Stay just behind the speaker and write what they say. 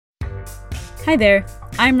Hi there,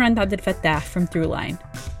 I'm Randa Abdel-Fattah from Throughline.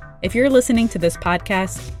 If you're listening to this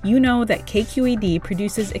podcast, you know that KQED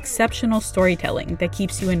produces exceptional storytelling that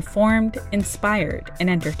keeps you informed, inspired,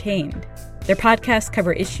 and entertained. Their podcasts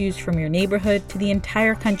cover issues from your neighborhood to the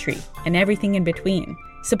entire country and everything in between.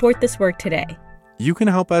 Support this work today. You can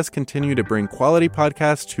help us continue to bring quality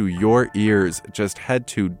podcasts to your ears. Just head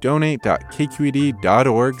to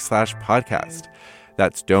donate.kqed.org/podcast.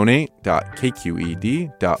 That's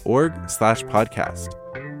donate.kqed.org/podcast.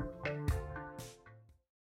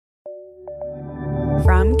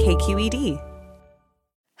 From KQED.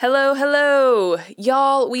 Hello.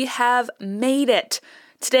 Y'all, we have made it.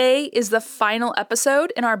 Today is the final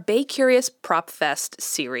episode in our Bay Curious Prop Fest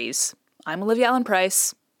series. I'm Olivia Allen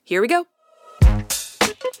Price. Here we go.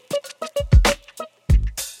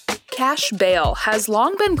 Cash bail has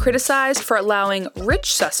long been criticized for allowing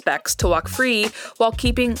rich suspects to walk free while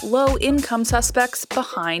keeping low-income suspects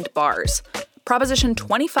behind bars. Proposition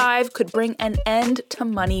 25 could bring an end to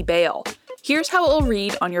money bail. Here's how it will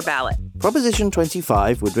read on your ballot. Proposition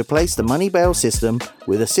 25 would replace the money bail system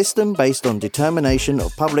with a system based on determination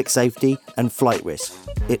of public safety and flight risk.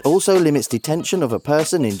 It also limits detention of a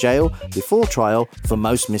person in jail before trial for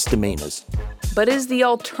most misdemeanors. But is the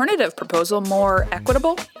alternative proposal more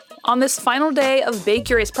equitable? On this final day of Bay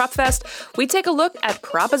Curious Prop Fest, we take a look at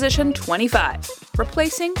Proposition 25,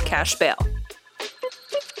 replacing cash bail.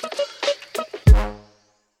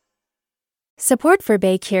 Support for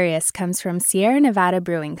Bay Curious comes from Sierra Nevada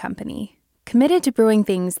Brewing Company, committed to brewing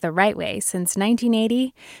things the right way since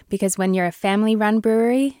 1980, because when you're a family-run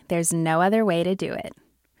brewery, there's no other way to do it.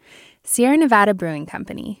 Sierra Nevada Brewing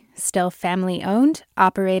Company, still family-owned,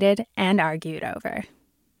 operated, and argued over.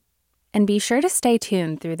 And be sure to stay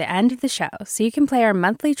tuned through the end of the show so you can play our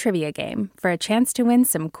monthly trivia game for a chance to win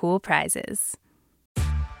some cool prizes.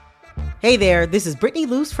 Hey there, this is Brittany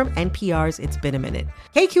Luce from NPR's It's Been a Minute.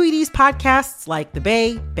 KQED's podcasts like The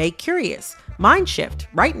Bay, Bay Curious, Mind Shift,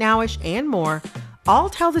 Right Nowish, and more all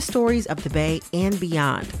tell the stories of the Bay and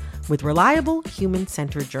beyond with reliable,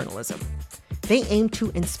 human-centered journalism. They aim to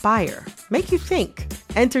inspire, make you think,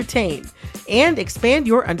 entertain, and expand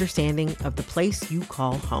your understanding of the place you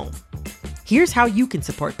call home. Here's how you can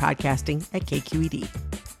support podcasting at KQED.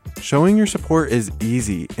 Showing your support is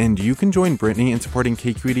easy, and you can join Brittany in supporting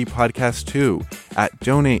KQED Podcast too at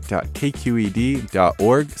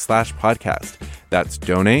donate.kqed.org/podcast. That's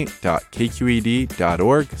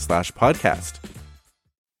donate.kqed.org/podcast.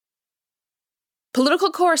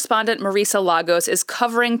 Political correspondent Marisa Lagos is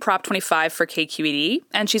covering Prop 25 for KQED,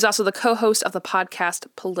 and she's also the co-host of the podcast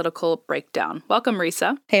Political Breakdown. Welcome,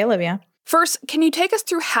 Marisa. Hey, Olivia. First, can you take us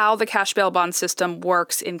through how the cash bail bond system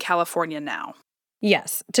works in California now?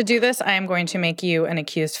 Yes. To do this, I am going to make you an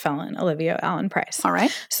accused felon, Olivia Allen Price. All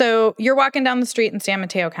right. So you're walking down the street in San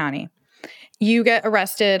Mateo County. You get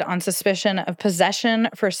arrested on suspicion of possession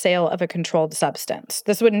for sale of a controlled substance.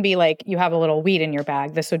 This wouldn't be like you have a little weed in your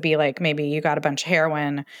bag. This would be like maybe you got a bunch of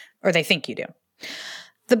heroin, or they think you do.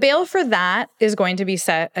 The bail for that is going to be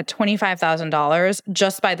set at $25,000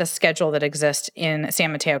 just by the schedule that exists in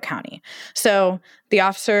San Mateo County. So the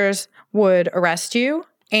officers would arrest you,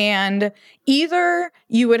 and either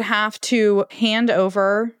you would have to hand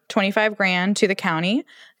over $25,000 to the county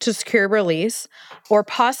to secure release, or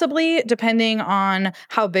possibly, depending on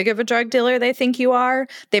how big of a drug dealer they think you are,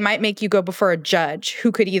 they might make you go before a judge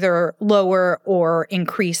who could either lower or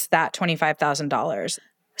increase that $25,000.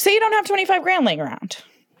 Say you don't have $25,000 laying around.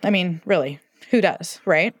 I mean, really, who does,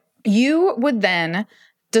 right? You would then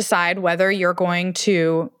decide whether you're going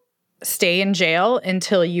to stay in jail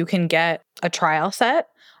until you can get a trial set,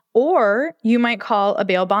 or you might call a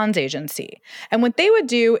bail bonds agency. And what they would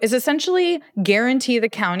do is essentially guarantee the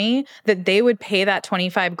county that they would pay that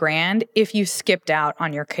 $25,000 if you skipped out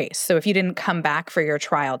on your case. So if you didn't come back for your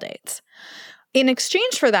trial dates. In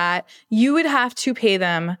exchange for that, you would have to pay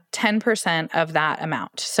them 10% of that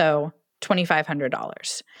amount. So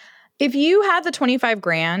 $2,500. If you had the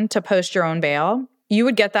 $25,000 to post your own bail, you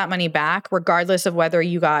would get that money back regardless of whether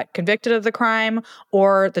you got convicted of the crime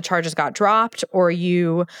or the charges got dropped or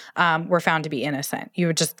you were found to be innocent. You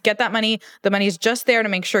would just get that money. The money's just there to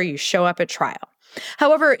make sure you show up at trial.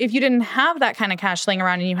 However, if you didn't have that kind of cash laying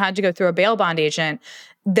around and you had to go through a bail bond agent,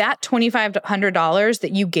 that $2,500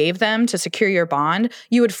 that you gave them to secure your bond,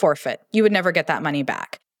 you would forfeit. You would never get that money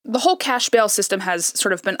back. The whole cash bail system has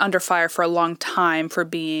sort of been under fire for a long time for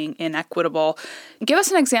being inequitable. Give us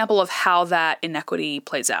an example of how that inequity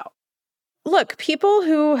plays out. Look, people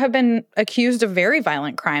who have been accused of very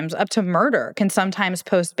violent crimes, up to murder, can sometimes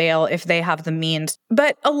post bail if they have the means.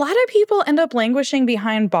 But a lot of people end up languishing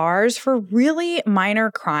behind bars for really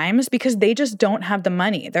minor crimes because they just don't have the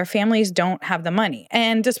money. Their families don't have the money.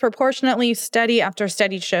 And disproportionately, study after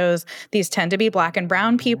study shows these tend to be Black and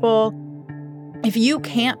brown people. If you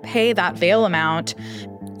can't pay that bail amount,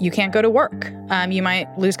 you can't go to work. You might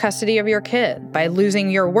lose custody of your kid. By losing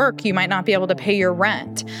your work, you might not be able to pay your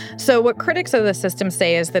rent. So what critics of the system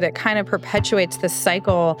say is that it kind of perpetuates this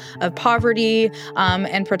cycle of poverty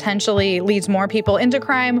and potentially leads more people into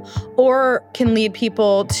crime, or can lead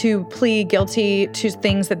people to plead guilty to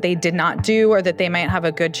things that they did not do or that they might have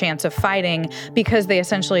a good chance of fighting because they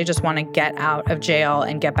essentially just want to get out of jail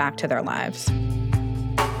and get back to their lives.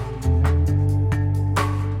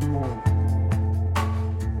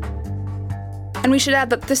 And we should add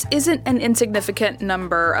that this isn't an insignificant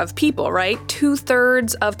number of people, right?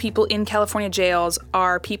 2/3 of people in California jails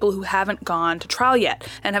are people who haven't gone to trial yet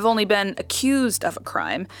and have only been accused of a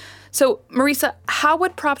crime. So, Marisa, how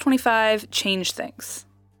would Prop 25 change things?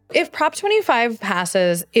 If Prop 25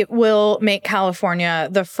 passes, it will make California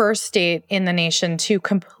the first state in the nation to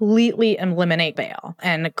completely eliminate bail,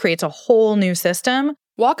 and it creates a whole new system.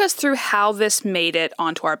 Walk us through how this made it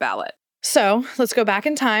onto our ballot. So let's go back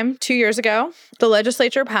in time. 2 years ago, the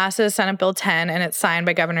legislature passes Senate Bill 10, and it's signed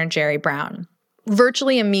by Governor Jerry Brown.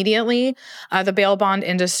 Virtually immediately, the bail bond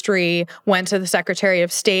industry went to the Secretary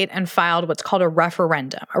of State and filed what's called a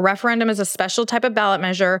referendum. A referendum is a special type of ballot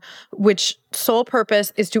measure which sole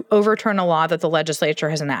purpose is to overturn a law that the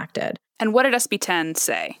legislature has enacted. And what did SB 10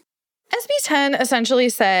 say? SB 10 essentially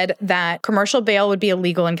said that commercial bail would be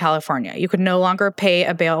illegal in California. You could no longer pay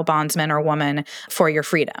a bail bondsman or woman for your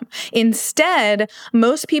freedom. Instead,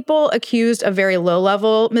 most people accused of very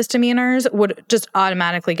low-level misdemeanors would just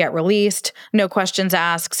automatically get released. No questions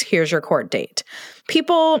asked. Here's your court date.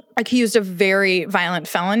 People accused of very violent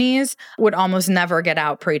felonies would almost never get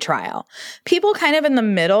out pre-trial. People kind of in the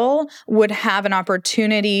middle would have an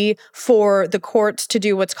opportunity for the courts to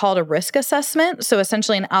do what's called a risk assessment. So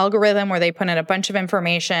essentially an algorithm where they put in a bunch of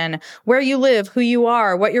information, where you live, who you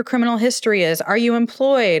are, what your criminal history is, are you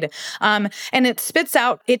employed? And it spits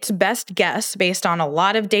out its best guess based on a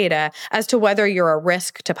lot of data as to whether you're a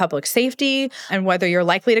risk to public safety and whether you're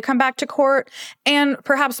likely to come back to court. And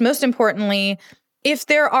perhaps most importantly, if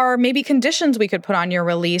there are maybe conditions we could put on your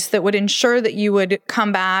release that would ensure that you would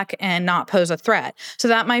come back and not pose a threat. So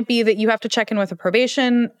that might be that you have to check in with a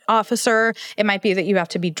probation officer. It might be that you have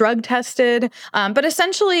to be drug tested. But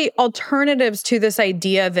essentially alternatives to this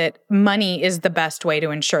idea that money is the best way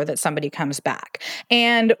to ensure that somebody comes back.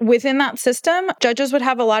 And within that system, judges would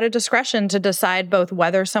have a lot of discretion to decide both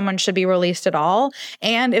whether someone should be released at all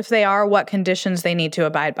and if they are, what conditions they need to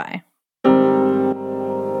abide by.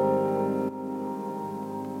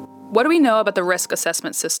 What do we know about the risk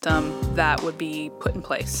assessment system that would be put in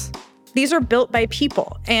place? These are built by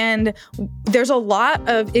people, and there's a lot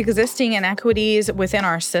of existing inequities within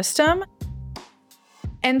our system.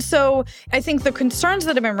 And so I think the concerns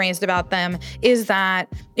that have been raised about them is that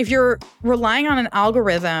if you're relying on an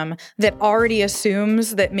algorithm that already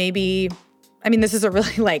assumes that maybe, I mean, this is a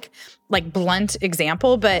really like blunt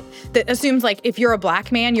example, but that assumes like if you're a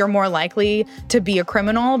Black man, you're more likely to be a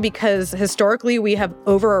criminal because historically we have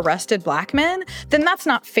over-arrested Black men, then that's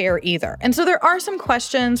not fair either. And so there are some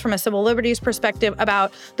questions from a civil liberties perspective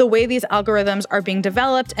about the way these algorithms are being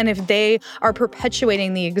developed and if they are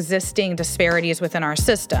perpetuating the existing disparities within our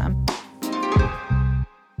system.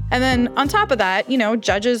 And then on top of that, you know,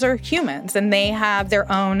 judges are humans and they have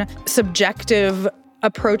their own subjective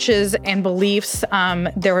approaches and beliefs.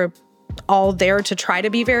 They're all there to try to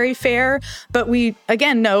be very fair. But we,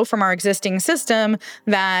 again, know from our existing system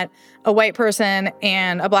that a white person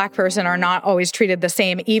and a Black person are not always treated the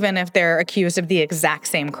same, even if they're accused of the exact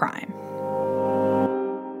same crime.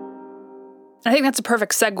 I think that's a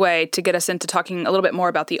perfect segue to get us into talking a little bit more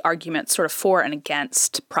about the arguments sort of for and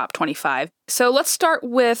against Prop 25. So let's start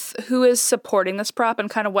with who is supporting this prop and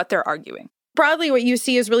kind of what they're arguing. Broadly, what you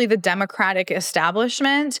see is really the Democratic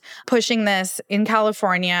establishment pushing this in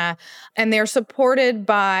California, and they're supported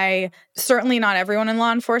by certainly not everyone in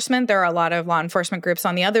law enforcement. There are a lot of law enforcement groups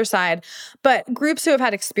on the other side, but groups who have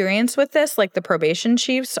had experience with this, like the probation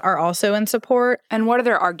chiefs, are also in support. And what are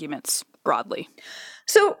their arguments broadly?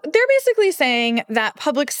 So they're basically saying that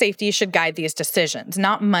public safety should guide these decisions,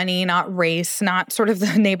 not money, not race, not sort of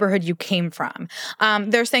the neighborhood you came from.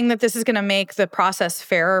 They're saying that this is going to make the process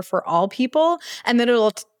fairer for all people and that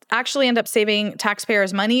it'll actually end up saving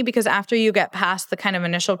taxpayers money because after you get past the kind of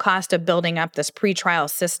initial cost of building up this pretrial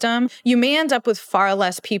system, you may end up with far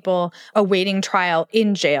less people awaiting trial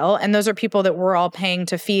in jail. And those are people that we're all paying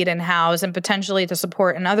to feed and house and potentially to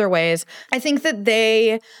support in other ways. I think that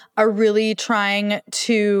they are really trying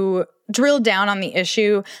to drill down on the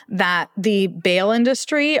issue that the bail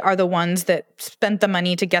industry are the ones that spent the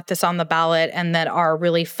money to get this on the ballot and that are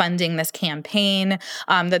really funding this campaign,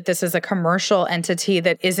 that this is a commercial entity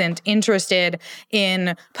that isn't interested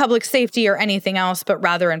in public safety or anything else, but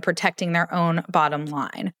rather in protecting their own bottom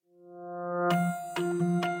line.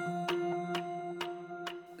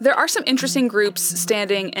 There are some interesting groups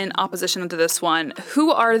standing in opposition to this one.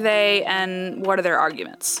 Who are they and what are their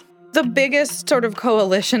arguments? The biggest sort of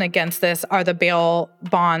coalition against this are the bail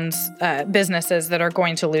bonds businesses that are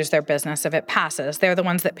going to lose their business if it passes. They're the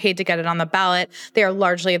ones that paid to get it on the ballot. They are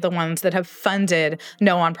largely the ones that have funded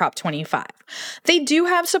No on Prop 25. They do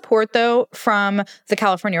have support, though, from the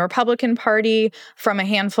California Republican Party, from a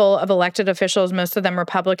handful of elected officials, most of them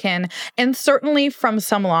Republican, and certainly from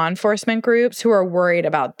some law enforcement groups who are worried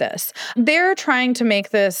about this. They're trying to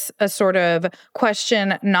make this a sort of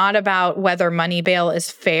question not about whether money bail is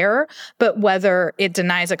fair, but whether it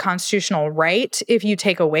denies a constitutional right if you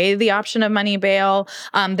take away the option of money bail,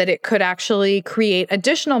 that it could actually create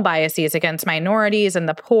additional biases against minorities and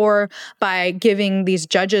the poor by giving these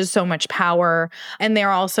judges so much power. And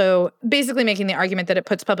they're also basically making the argument that it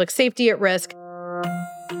puts public safety at risk. I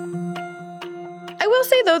will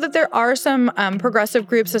say, though, that there are some progressive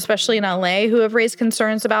groups, especially in LA, who have raised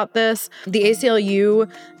concerns about this. The ACLU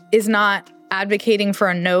is not advocating for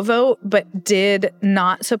a no vote, but did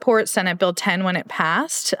not support Senate Bill 10 when it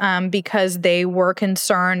passed because they were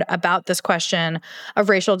concerned about this question of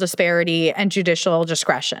racial disparity and judicial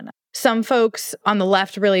discretion. Some folks on the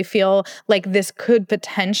left really feel like this could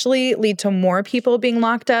potentially lead to more people being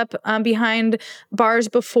locked up behind bars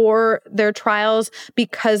before their trials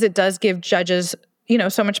because it does give judges,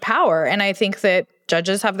 so much power. And I think that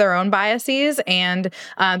judges have their own biases, and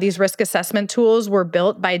these risk assessment tools were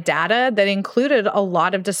built by data that included a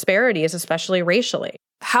lot of disparities, especially racially.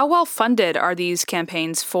 How well funded are these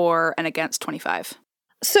campaigns for and against 25?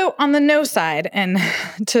 So on the no side, and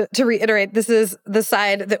to reiterate, this is the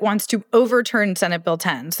side that wants to overturn Senate Bill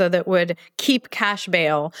 10, so that would keep cash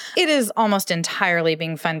bail. It is almost entirely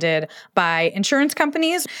being funded by insurance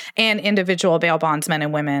companies and individual bail bondsmen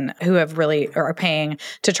and women who are paying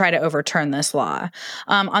to try to overturn this law.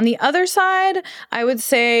 On the other side, I would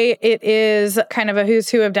say it is kind of a who's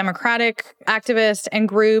who of Democratic activists and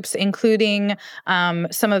groups, including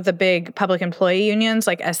some of the big public employee unions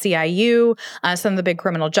like SEIU, some of the big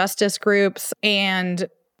criminal justice groups, and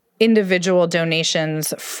individual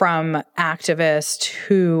donations from activists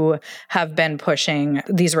who have been pushing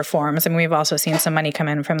these reforms. And we've also seen some money come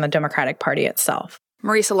in from the Democratic Party itself.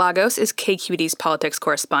 Marisa Lagos is KQED's politics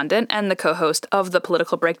correspondent and the co-host of the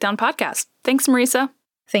Political Breakdown podcast. Thanks, Marisa.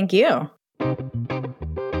 Thank you.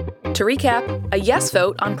 To recap, a yes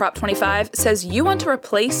vote on Prop 25 says you want to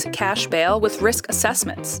replace cash bail with risk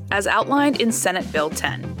assessments, as outlined in Senate Bill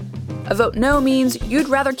 10. A vote no means you'd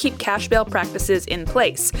rather keep cash bail practices in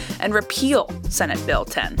place and repeal Senate Bill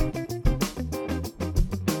 10.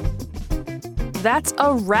 That's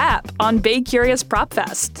a wrap on Bay Curious Prop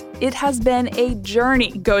Fest. It has been a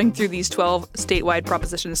journey going through these 12 statewide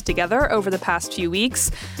propositions together over the past few weeks.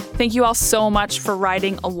 Thank you all so much for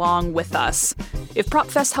riding along with us. If Prop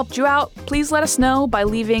Fest helped you out, please let us know by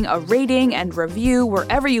leaving a rating and review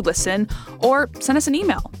wherever you listen, or send us an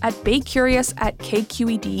email at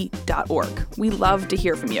baycurious@kqed.org. We love to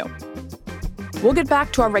hear from you. We'll get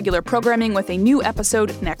back to our regular programming with a new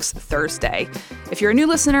episode next Thursday. If you're a new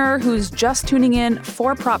listener who's just tuning in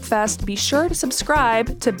for Prop Fest, be sure to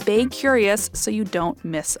subscribe to Bay Curious so you don't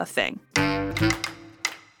miss a thing.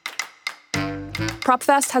 Prop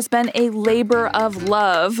Fest has been a labor of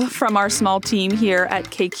love from our small team here at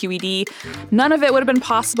KQED. None of it would have been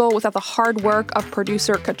possible without the hard work of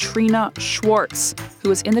producer Katrina Schwartz, who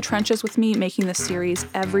is in the trenches with me making this series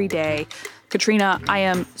every day. Katrina, I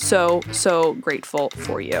am so grateful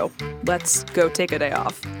for you. Let's go take a day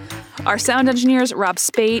off. Our sound engineers, Rob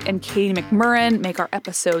Spate and Katie McMurrin, make our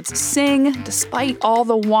episodes sing, despite all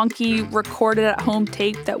the wonky recorded at home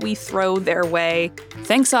tape that we throw their way.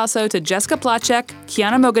 Thanks also to Jessica Placek,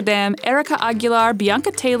 Kiana Mogadam, Erica Aguilar,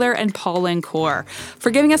 Bianca Taylor, and Paul Lancour for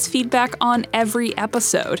giving us feedback on every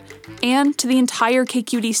episode. And to the entire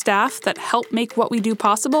KQED staff that help make what we do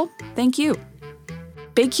possible, thank you.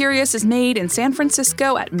 Bay Curious is made in San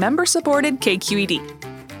Francisco at member-supported KQED.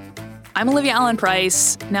 I'm Olivia Allen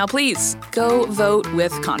Price. Now please, go vote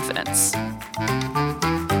with confidence.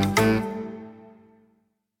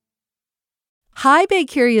 Hi, Bay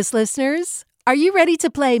Curious listeners. Are you ready to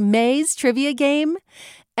play May's trivia game?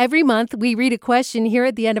 Every month, we read a question here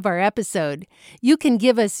at the end of our episode. You can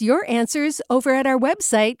give us your answers over at our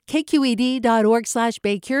website,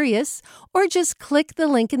 kqed.org/baycurious, or just click the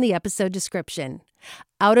link in the episode description.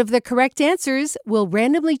 Out of the correct answers, we'll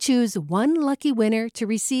randomly choose one lucky winner to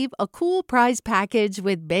receive a cool prize package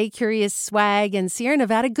with Bay Curious swag and Sierra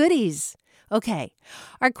Nevada goodies. Okay,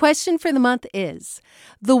 our question for the month is,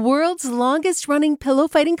 the world's longest-running pillow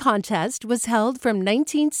fighting contest was held from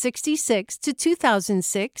 1966 to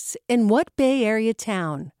 2006 in what Bay Area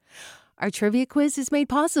town? Our trivia quiz is made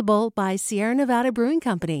possible by Sierra Nevada Brewing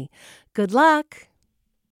Company. Good luck!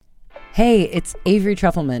 Hey, it's Avery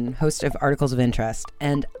Trufelman, host of Articles of Interest,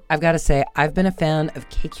 and I've got to say, I've been a fan of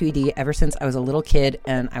KQED ever since I was a little kid,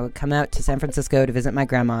 and I would come out to San Francisco to visit my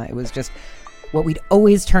grandma. It was just what we'd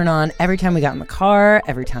always turn on every time we got in the car,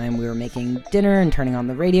 every time we were making dinner and turning on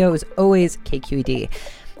the radio. It was always KQED.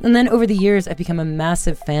 And then over the years, I've become a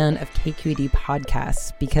massive fan of KQED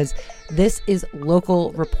podcasts because this is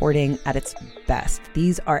local reporting at its best.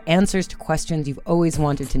 These are answers to questions you've always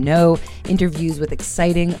wanted to know, interviews with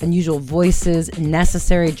exciting, unusual voices,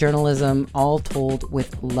 necessary journalism, all told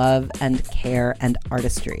with love and care and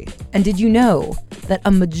artistry. And did you know that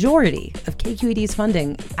a majority of KQED's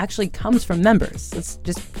funding actually comes from members? It's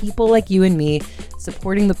just people like you and me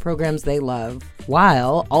supporting the programs they love,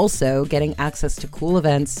 while also getting access to cool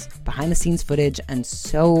events, behind-the-scenes footage, and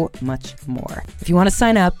so much more. If you want to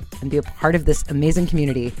sign up and be a part of this amazing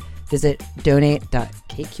community, visit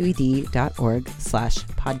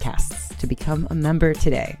donate.kqed.org/podcasts to become a member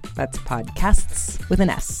today. That's podcasts with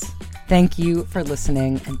an S. Thank you for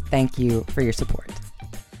listening, and thank you for your support.